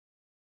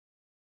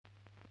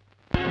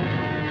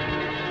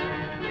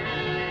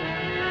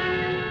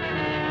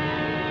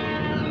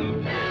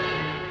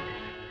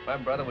My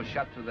brother was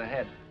shot through the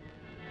head.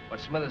 What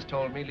Smithers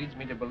told me leads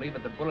me to believe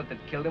that the bullet that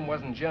killed him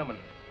wasn't German.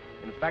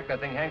 In fact, I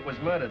think Hank was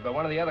murdered by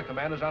one of the other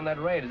commandos on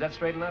that raid. Is that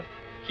straight enough?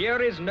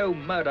 Here is no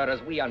murder as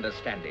we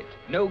understand it.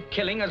 No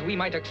killing as we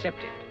might accept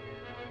it.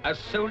 A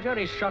soldier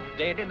is shot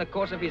dead in the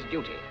course of his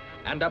duty,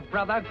 and a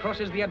brother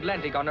crosses the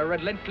Atlantic on a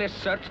relentless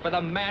search for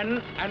the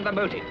man and the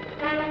motive.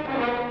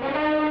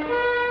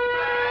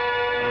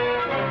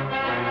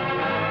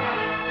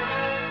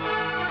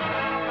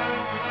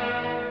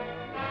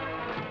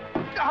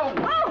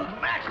 Oh,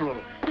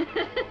 mackerel!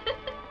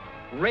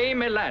 Ray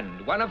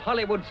Milland, one of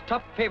Hollywood's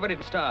top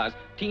favorite stars,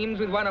 teams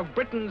with one of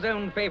Britain's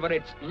own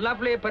favorites,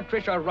 lovely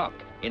Patricia Rock,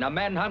 in a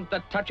manhunt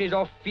that touches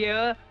off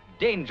fear,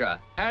 danger,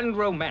 and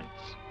romance.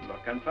 Look,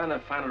 I'm trying to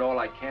find out all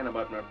I can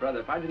about my brother.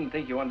 If I didn't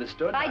think you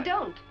understood... I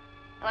don't.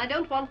 And I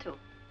don't want to.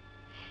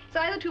 It's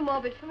either too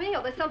morbid for me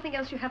or there's something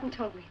else you haven't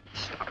told me.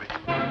 Stop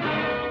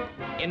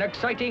it. In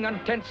exciting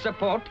and tense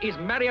support is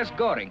Marius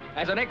Goring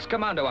as an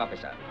ex-commando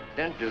officer.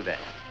 Don't do that.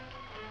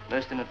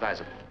 Most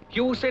inadvisable.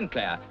 Hugh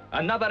Sinclair,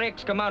 another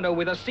ex-commando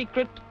with a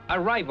secret, a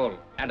rival,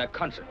 and a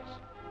conscience.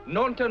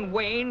 Norton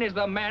Wayne is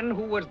the man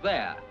who was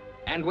there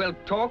and will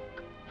talk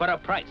for a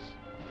price.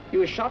 He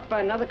was shot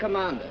by another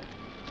commander.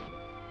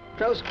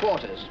 Close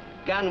quarters,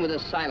 gun with a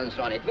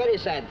silencer on it. Very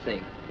sad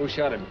thing. Who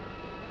shot him?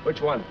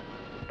 Which one?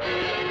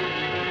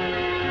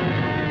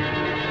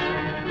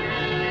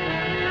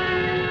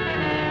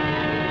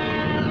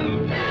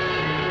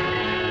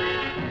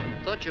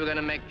 Thought you were going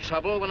to make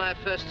trouble when I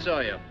first saw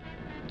you.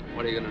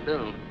 What are you going to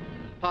do?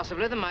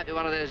 Possibly there might be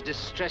one of those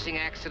distressing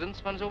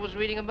accidents one's always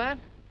reading about.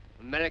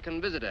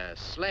 American visitor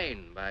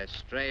slain by a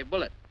stray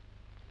bullet.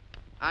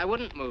 I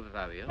wouldn't move if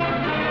I were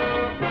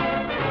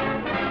you.